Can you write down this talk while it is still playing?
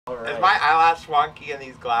Right. Is my eyelash wonky in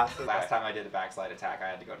these glasses? Last time I did a backslide attack, I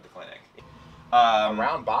had to go to the clinic.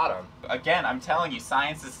 Round bottom. Again, I'm telling you,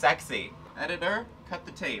 science is sexy. Editor, cut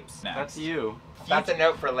the tapes. Next. That's you. That's a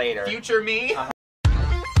note for later. Future me.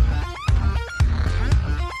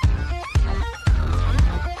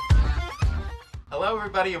 Hello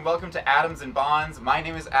everybody and welcome to Atoms and Bonds. My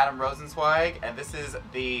name is Adam Rosenzweig and this is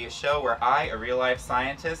the show where I, a real-life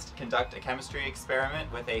scientist, conduct a chemistry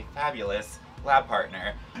experiment with a fabulous lab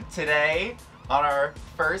partner. Today, on our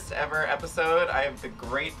first ever episode, I have the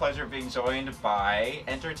great pleasure of being joined by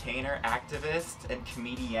entertainer, activist, and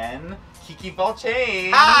comedian, Kiki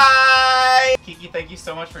Balchain. Hi! Kiki, thank you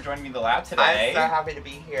so much for joining me in the lab today. I'm so happy to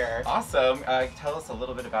be here. Awesome. Tell us a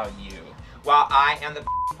little bit about you. Well, I am the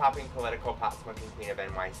popping political pot smoking queen of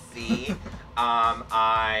NYC.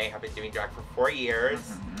 I have been doing drag for 4 years.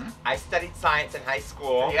 I studied science in high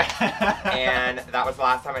school. Yeah. And that was the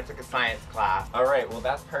last time I took a science class. All right, well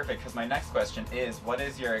that's perfect because my next question is, what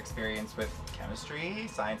is your experience with chemistry,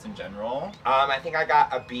 science in general? I think I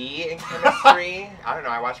got a B in chemistry. I don't know,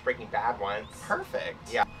 I watched Breaking Bad once.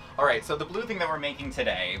 Perfect. Yeah. All right, so the blue thing that we're making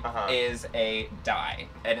today is a dye,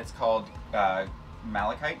 and it's called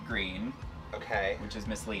Malachite Green. Okay. Which is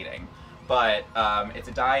misleading. But it's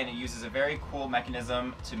a dye and it uses a very cool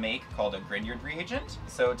mechanism to make called a Grignard reagent.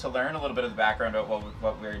 So to learn a little bit of the background about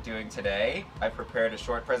what we're doing today, I prepared a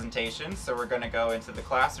short presentation. So we're going to go into the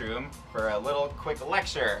classroom for a little quick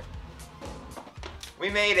lecture. We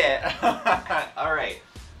made it! All right.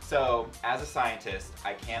 So as a scientist,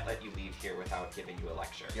 I can't let you leave here without giving you a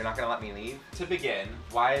lecture. You're not going to let me leave? To begin,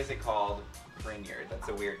 why is it called Grignard? That's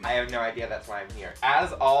a weird name. I have no idea, that's why I'm here.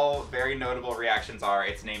 As all very notable reactions are,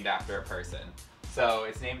 it's named after a person. So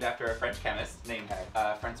it's named after a French chemist named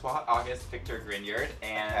Francois Auguste Victor Grignard,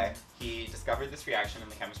 and he discovered this reaction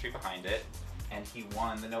and the chemistry behind it, and he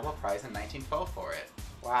won the Nobel Prize in 1912 for it.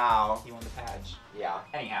 Wow. He won the badge. Yeah.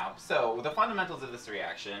 Anyhow, so the fundamentals of this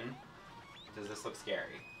reaction, does this look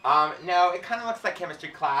scary? No, it kind of looks like chemistry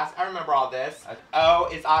class. I remember all this. O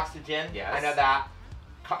is oxygen. Yes. I know that.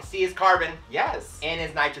 C is carbon. Yes. N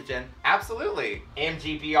is nitrogen. Absolutely.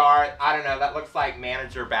 MGBR, I don't know, that looks like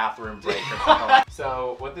manager bathroom break or something.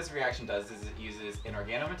 So what this reaction does is it uses an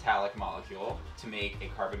organometallic molecule to make a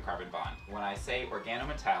carbon-carbon bond. When I say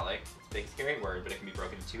organometallic, it's a big scary word, but it can be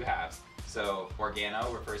broken into two halves. So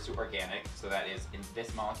organo refers to organic, so that is in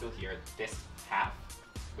this molecule here, this half,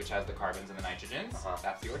 which has the carbons and the nitrogens,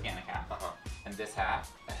 that's the organic half. And this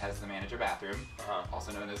half, that has the manager bathroom,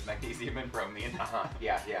 also known as magnesium and chromium,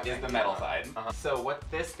 is the metal side. So what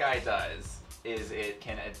this guy does is it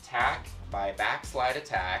can attack by backslide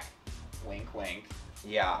attack, wink wink.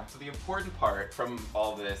 Yeah. So the important part from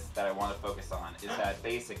all this that I want to focus on is that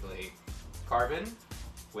basically carbon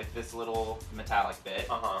with this little metallic bit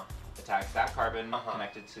attacks that carbon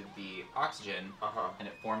connected to the oxygen, and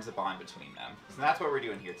it forms a bond between them. So that's what we're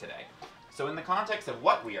doing here today. So in the context of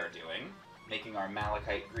what we are doing, making our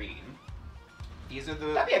Malachite Green, these are the...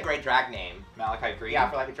 That'd be a great drag name. Malachite Green? Yeah,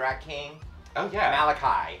 for like a drag king. Oh yeah.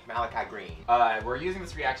 Malachite Green. We're using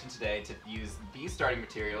this reaction today to use these starting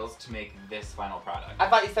materials to make this final product. I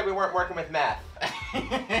thought you said we weren't working with meth.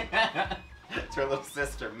 It's our little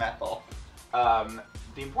sister, methyl.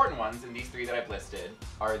 The important ones in these three that I've listed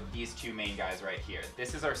are these two main guys right here.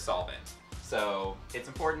 This is our solvent. So it's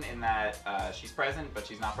important in that she's present, but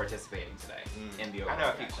she's not participating today in the overall I know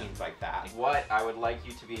a few reaction. queens like that. What I would like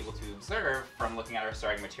you to be able to observe from looking at our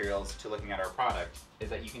starting materials to looking at our product is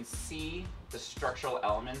that you can see the structural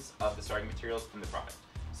elements of the starting materials in the product.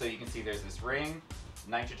 So you can see there's this ring,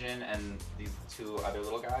 nitrogen, and these two other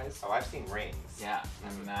little guys. Oh, I've seen rings. Yeah,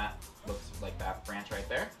 and that looks like that branch right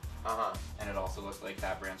there. And it also looks like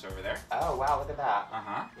that branch over there. Oh, wow, look at that.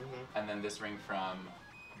 And then this ring from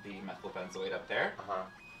the methyl benzoate up there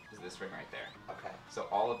is this ring right there. Okay. So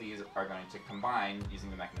all of these are going to combine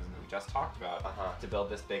using the mechanism that we just talked about to build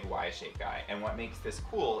this big Y-shaped guy. And what makes this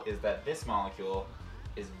cool is that this molecule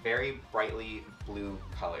is very brightly blue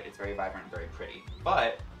colored. It's very vibrant and very pretty.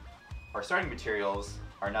 But our starting materials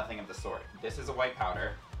are nothing of the sort. This is a white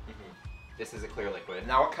powder. This is a clear liquid.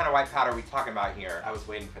 Now what kind of white powder are we talking about here? I was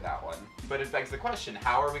waiting for that one. But it begs the question,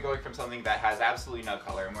 how are we going from something that has absolutely no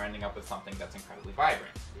color and we're ending up with something that's incredibly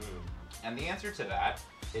vibrant? And the answer to that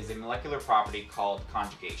is a molecular property called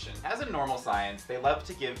conjugation. As in normal science, they love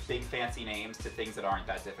to give big fancy names to things that aren't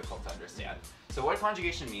that difficult to understand. So what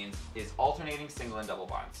conjugation means is alternating single and double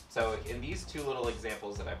bonds. So in these two little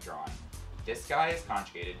examples that I've drawn, this guy is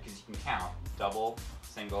conjugated because you can count double,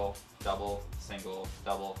 single, double, single,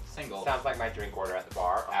 double, single. Sounds like my drink order at the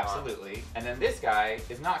bar. Absolutely. And then this guy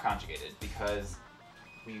is not conjugated because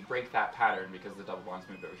we break that pattern because the double bonds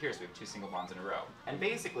moved over here, so we have 2 single bonds in a row. And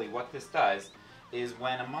basically what this does is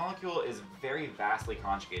when a molecule is very vastly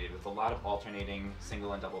conjugated with a lot of alternating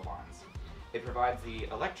single and double bonds, it provides the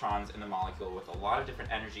electrons in the molecule with a lot of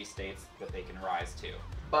different energy states that they can rise to.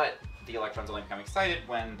 But the electrons only become excited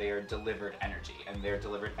when they are delivered energy, and they're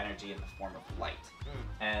delivered energy in the form of light.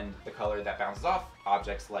 And the color that bounces off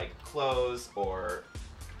objects like clothes or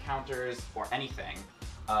counters or anything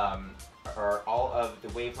are all of the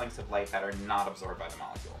wavelengths of light that are not absorbed by the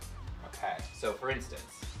molecule. Okay. So for instance,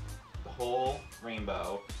 the whole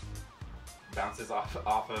rainbow bounces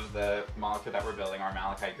off of the molecule that we're building, our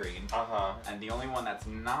Malachite Green. And the only one that's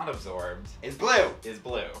not absorbed is blue.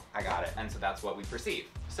 I got it. And so that's what we perceive.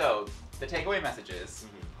 So the takeaway messages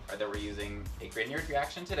are that we're using a Grignard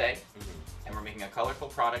reaction today, and we're making a colorful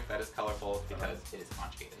product that is colorful because it is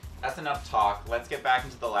conjugated. That's enough talk. Let's get back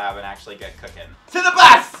into the lab and actually get cooking. To the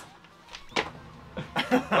bus!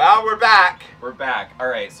 Well, we're back. We're back. All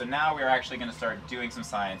right, so now we're actually going to start doing some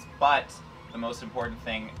science, but the most important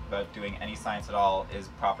thing about doing any science at all is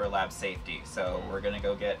proper lab safety. So we're going to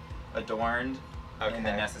go get adorned in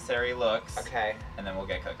the necessary looks, and then we'll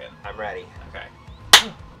get cooking. I'm ready. Okay.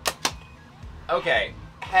 Okay.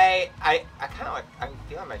 Hey, I kind of like, I'm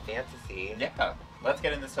feeling my fantasy. Yeah, let's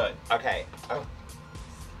get in this hood. Okay. Oh.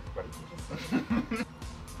 What did you just say?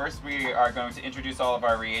 First, we are going to introduce all of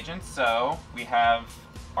our reagents. So we have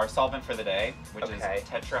our solvent for the day, which is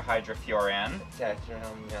tetrahydrofuran,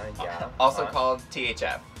 also called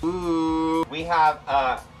THF. Ooh. We have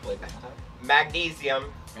magnesium.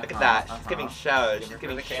 Look at that. She's giving shows. She's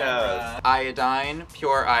giving shows. Iodine,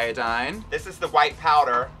 pure iodine. This is the white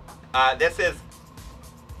powder. This is.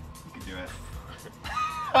 You can do it.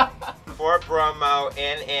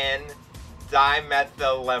 4-bromo-NN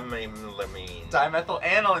dimethylamine.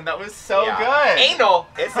 Dimethyl-aniline. That was so good. Anal.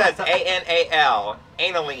 It says ANAL.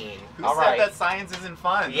 Aniline. Who said that science isn't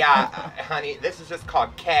fun? Yeah, honey. This is just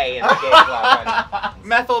called K in the gay club, honey.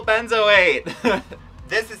 Methyl benzoate.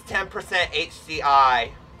 This is 10%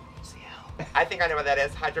 HCI. I think I know what that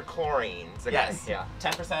is. Hydrochlorines. Okay. Yes. Yeah.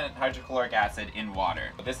 10% hydrochloric acid in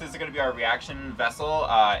water. This is going to be our reaction vessel,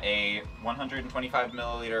 a 125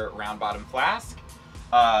 milliliter round bottom flask.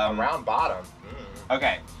 A round bottom.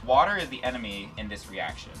 Okay. Water is the enemy in this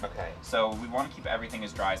reaction. Okay. So we want to keep everything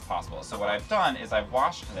as dry as possible. So what I've done is I've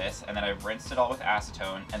washed this, and then I've rinsed it all with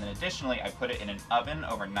acetone, and then additionally I put it in an oven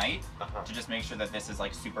overnight to just make sure that this is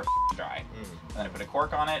like super dry. And then I put a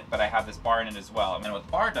cork on it, but I have this bar in it as well. And then what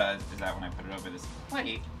the bar does is that when I put it over this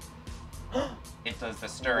plate, it does the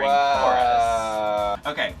stirring for us.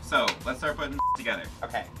 Okay, so let's start putting together.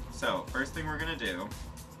 Okay. So first thing we're gonna do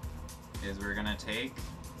is we're gonna take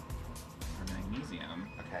our magnesium.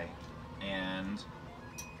 Okay. And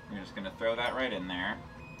we're just gonna throw that right in there.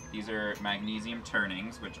 These are magnesium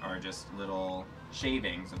turnings, which are just little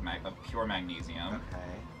shavings of pure magnesium.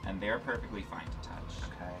 Okay. And they're perfectly fine to touch.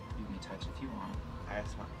 Okay. You can touch if you want. I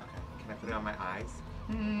just want. Okay. Can I put it on my eyes?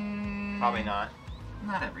 Probably not.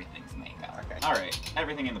 Not everything's makeup. Okay. All right.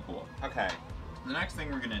 Everything in the pool. Okay. The next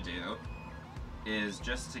thing we're gonna do is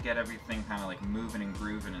just to get everything kind of like moving and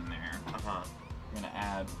grooving in there. We're gonna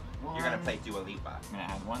add one. You're gonna play Dua Lipa. I'm gonna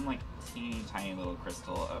add one like teeny tiny little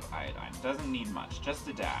crystal of iodine. It doesn't need much, just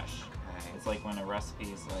a dash. Okay. It's like when a recipe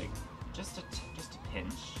is like just a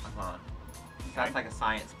pinch. Sounds like a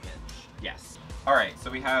science pinch. Yes. All right. So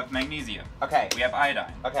we have magnesium. Okay. We have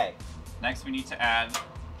iodine. Okay. Next, we need to add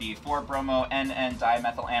the 4-bromo-NN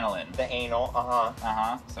dimethyl-aniline. The anal.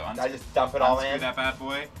 So I just dump it all in. Unscrew that bad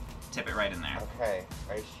boy. Tip it right in there. Okay.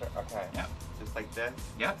 Are you sure? Okay. Yep. Just like this?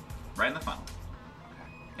 Yep. Right in the funnel. Okay.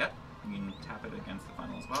 Yep. You can tap it against the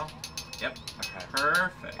funnel as well. Yep. Okay.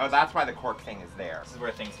 Perfect. Oh, that's why the cork thing is there. This is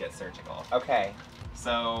where things get surgical. Okay.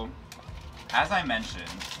 So, as I mentioned,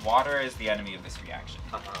 water is the enemy of this reaction.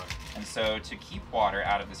 And so to keep water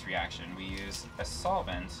out of this reaction, we use a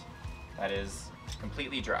solvent that is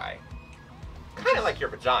completely dry. Kind of like your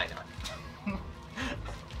vagina.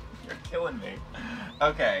 You're killing me.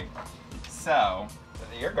 Okay, so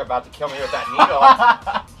you're about to kill me with that needle.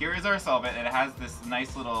 Here is our solvent, and it has this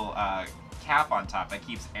nice little cap on top that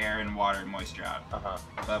keeps air and water and moisture out.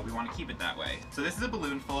 But we want to keep it that way. So this is a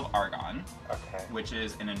balloon full of argon, which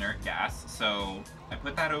is an inert gas. So I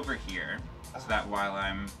put that over here so that while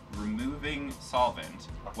I'm removing solvent,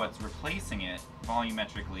 what's replacing it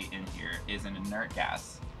volumetrically in here is an inert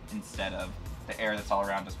gas instead of the air that's all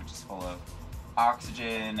around us, which is full of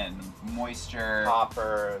oxygen and moisture.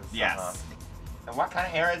 Poppers. Yes. And what kind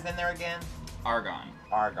of air is in there again? Argon.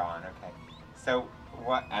 Argon, okay. So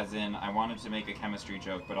what? As in, I wanted to make a chemistry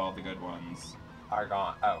joke, but all the good ones.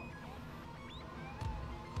 Argon, oh.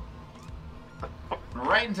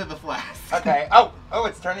 right into the flask. Okay. Oh,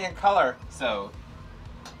 it's turning in color. So,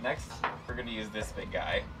 next we're gonna use this big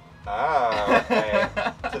guy. Oh, okay.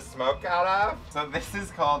 To smoke out of? So this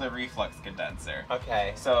is called a reflux condenser.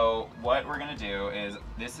 Okay. So what we're gonna do is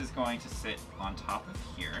this is going to sit on top of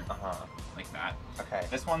here, like that. Okay.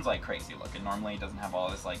 This one's like crazy looking. Normally it doesn't have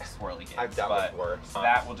all this like swirly gigs. I've dealt with worse.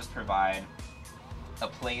 That will just provide a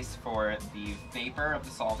place for the vapor of the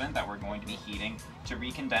solvent that we're going to be heating to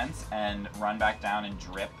recondense and run back down and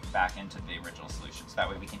drip back into the original solution. So that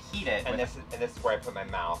way we can heat it. And this is where I put my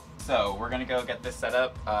mouth. So we're gonna go get this set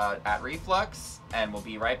up at Reflux, and we'll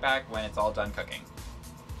be right back when it's all done cooking.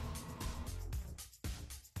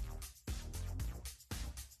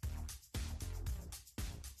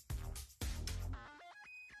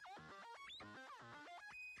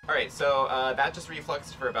 Alright, so that just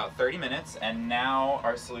refluxed for about 30 minutes, and now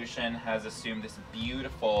our solution has assumed this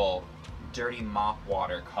beautiful dirty mop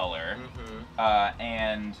water color.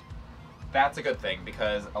 And that's a good thing,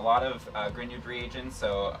 because a lot of Grignard reagents,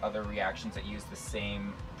 so other reactions that use the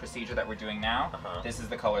same procedure that we're doing now, this is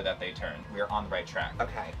the color that they turn. We're on the right track.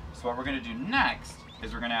 Okay. So what we're going to do next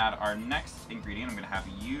is we're going to add our next ingredient. I'm going to have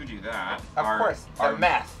you do that. Of course, our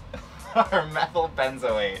meth. Our methyl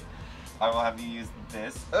benzoate. I will have you use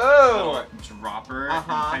this little dropper and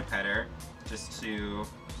pipetter just to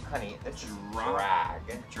honey, this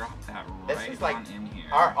drop that right like, on in here.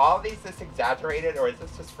 Are all these this exaggerated, or is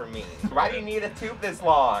this just for me? Why do you need a tube this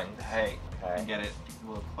long? Hey, and get it a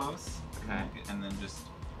little close. Okay. And then just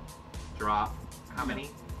drop. How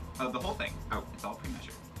many? Oh, the whole thing. Oh, it's all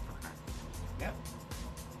pre-measured. Okay. Yep.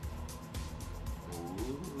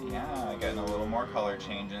 Ooh. Yeah, getting a little more color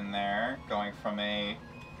change in there, going from a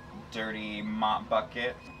dirty mop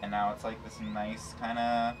bucket, and now it's like this nice kind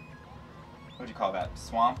of, what would you call that,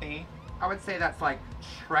 swampy? I would say that's like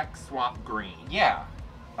Shrek swamp green. Yeah.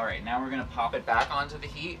 All right, now we're gonna pop it back onto the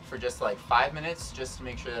heat for just like 5 minutes, just to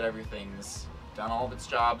make sure that everything's done all of its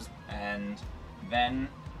jobs, and then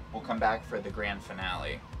we'll come back for the grand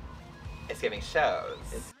finale. It's giving shows.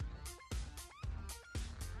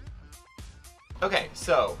 Okay,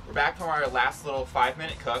 so we're back from our last little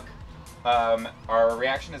 5-minute cook. Our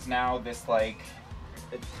reaction is now this like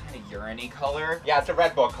kind of urine-y color. Yeah, it's a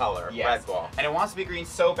Red Bull color. Yes. Red Bull. And it wants to be green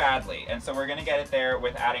so badly, and so we're gonna get it there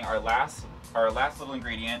with adding our last little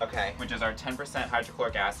ingredient, which is our 10%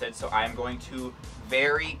 hydrochloric acid. So I'm going to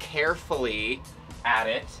very carefully add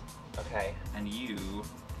it. Okay. And you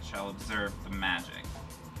shall observe the magic.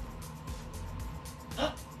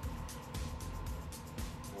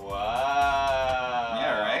 Wow.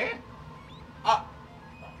 Yeah, right?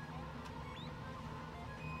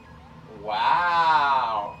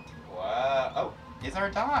 Wow. Whoa. Oh, it's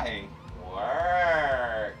our dye.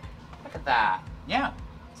 Work. Look at that. Yeah.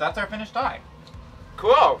 So that's our finished dye.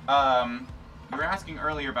 Cool. You were asking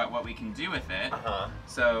earlier about what we can do with it.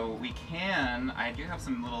 So we can, I do have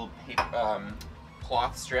some little paper,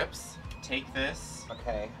 cloth strips. Take this.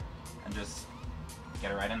 Okay. And just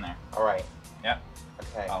get it right in there. All right. Yep.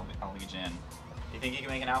 Okay. I'll lead you in. Do you think you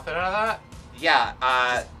can make an outfit out of that?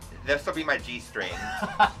 Yeah, this will be my G-string.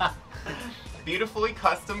 Beautifully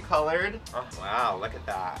custom colored. Oh, wow, look at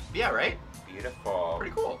that. Yeah, right? Beautiful.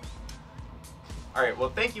 Pretty cool. Alright, well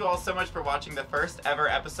thank you all so much for watching the first ever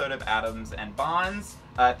episode of Atoms and Bonds.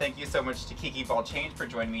 Thank you so much to Kiki Ball Change for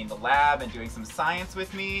joining me in the lab and doing some science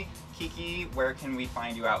with me. Kiki, where can we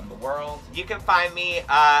find you out in the world? You can find me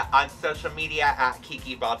on social media at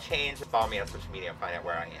Kiki Ball Change. Follow me on social media and find out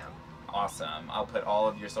where I am. Awesome. I'll put all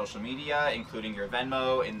of your social media, including your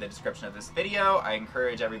Venmo, in the description of this video. I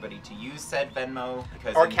encourage everybody to use said Venmo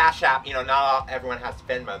because or CashApp. You know, not everyone has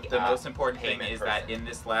Venmo. The most important thing is that in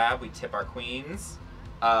this lab we tip our queens.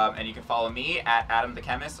 And you can follow me at Adam the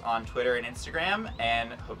Chemist on Twitter and Instagram,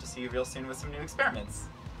 and hope to see you real soon with some new experiments.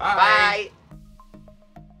 Bye. Bye.